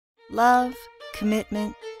love,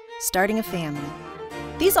 commitment, starting a family.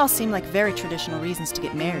 These all seem like very traditional reasons to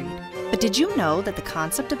get married. But did you know that the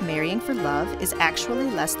concept of marrying for love is actually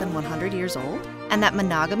less than 100 years old? And that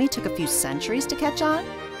monogamy took a few centuries to catch on?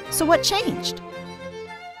 So what changed?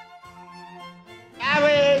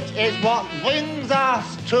 Marriage is what brings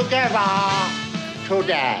us together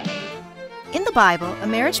today. In the Bible, a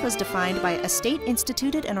marriage was defined by a state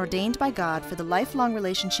instituted and ordained by God for the lifelong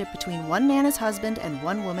relationship between one man as husband and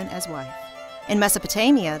one woman as wife. In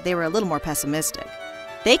Mesopotamia, they were a little more pessimistic.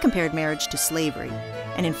 They compared marriage to slavery,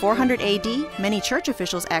 and in 400 AD, many church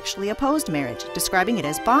officials actually opposed marriage, describing it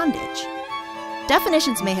as bondage.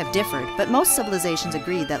 Definitions may have differed, but most civilizations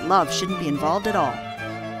agreed that love shouldn't be involved at all.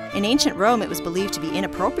 In ancient Rome, it was believed to be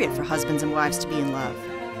inappropriate for husbands and wives to be in love.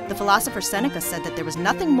 The philosopher Seneca said that there was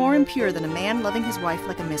nothing more impure than a man loving his wife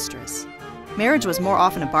like a mistress. Marriage was more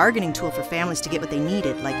often a bargaining tool for families to get what they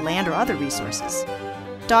needed, like land or other resources.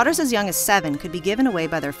 Daughters as young as 7 could be given away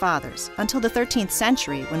by their fathers, until the 13th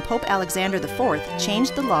century when Pope Alexander IV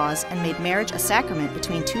changed the laws and made marriage a sacrament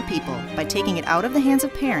between two people by taking it out of the hands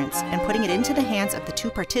of parents and putting it into the hands of the two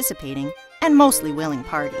participating, and mostly willing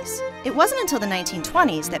parties. It wasn't until the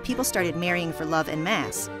 1920s that people started marrying for love en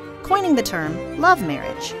masse, coining the term love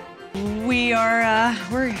marriage.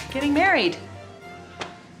 We're getting married.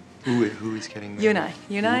 Who is getting married?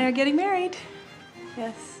 You and I are getting married.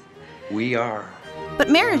 Yes. We are. But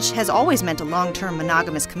marriage has always meant a long-term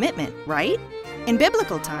monogamous commitment, right? In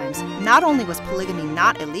biblical times, not only was polygamy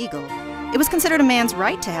not illegal, it was considered a man's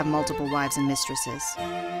right to have multiple wives and mistresses.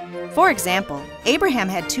 For example, Abraham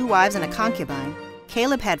had 2 wives and a concubine,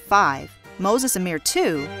 Caleb had 5, Moses a mere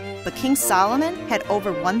 2, but King Solomon had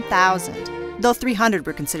over 1,000, though 300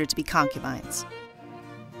 were considered to be concubines.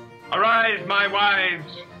 Arise, my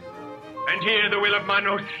wives, and hear the will of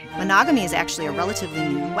Manos. Monogamy is actually a relatively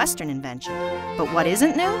new Western invention. But what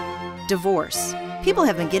isn't new? Divorce. People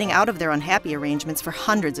have been getting out of their unhappy arrangements for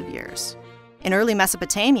hundreds of years. In early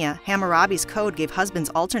Mesopotamia, Hammurabi's code gave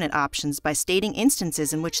husbands alternate options by stating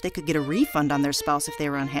instances in which they could get a refund on their spouse if they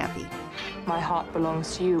were unhappy. My heart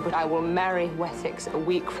belongs to you, but I will marry Wessex a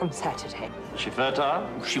week from Saturday. Is she fertile?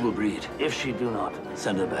 She will breed. If she do not,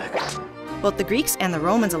 send her back. Both the Greeks and the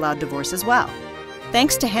Romans allowed divorce as well.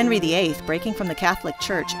 Thanks to Henry VIII breaking from the Catholic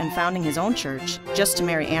Church and founding his own church, just to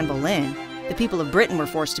marry Anne Boleyn, the people of Britain were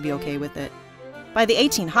forced to be okay with it. By the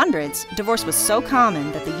 1800s, divorce was so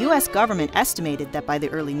common that the US government estimated that by the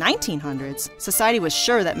early 1900s, society was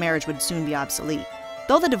sure that marriage would soon be obsolete.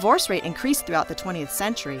 Though the divorce rate increased throughout the 20th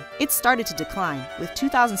century, it started to decline, with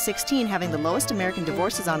 2016 having the lowest American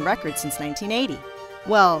divorces on record since 1980.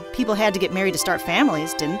 Well, people had to get married to start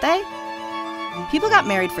families, didn't they? People got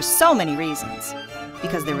married for so many reasons.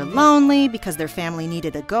 Because they were lonely, because their family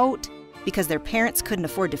needed a goat, because their parents couldn't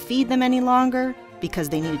afford to feed them any longer, because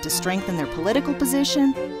they needed to strengthen their political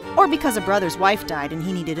position, or because a brother's wife died and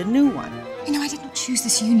he needed a new one. You know, I didn't choose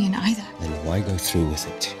this union either. Then why go through with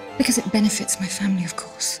it? Because it benefits my family, of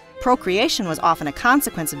course. Procreation was often a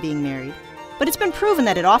consequence of being married, but it's been proven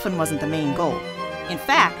that it often wasn't the main goal. In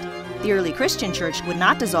fact, the early Christian church would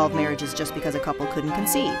not dissolve marriages just because a couple couldn't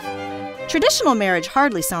conceive. Traditional marriage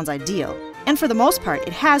hardly sounds ideal, and for the most part,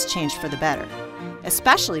 it has changed for the better,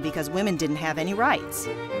 especially because women didn't have any rights.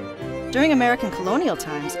 During American colonial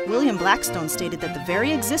times, William Blackstone stated that the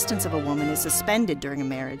very existence of a woman is suspended during a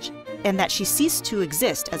marriage, and that she ceased to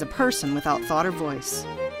exist as a person without thought or voice.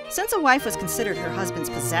 Since a wife was considered her husband's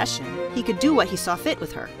possession, he could do what he saw fit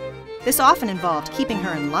with her. This often involved keeping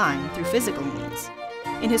her in line through physical means.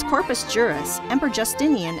 In his Corpus Juris, Emperor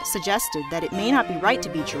Justinian suggested that it may not be right to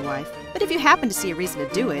beat your wife, but if you happen to see a reason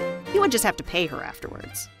to do it, you would just have to pay her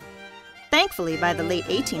afterwards. Thankfully, by the late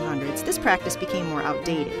 1800s, this practice became more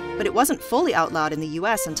outdated, but it wasn't fully outlawed in the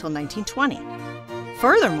US until 1920.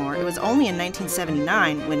 Furthermore, it was only in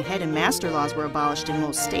 1979 when head and master laws were abolished in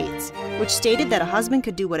most states, which stated that a husband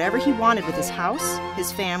could do whatever he wanted with his house,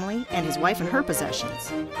 his family, and his wife and her possessions.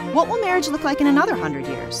 What will marriage look like in another 100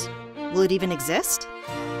 years? Will it even exist?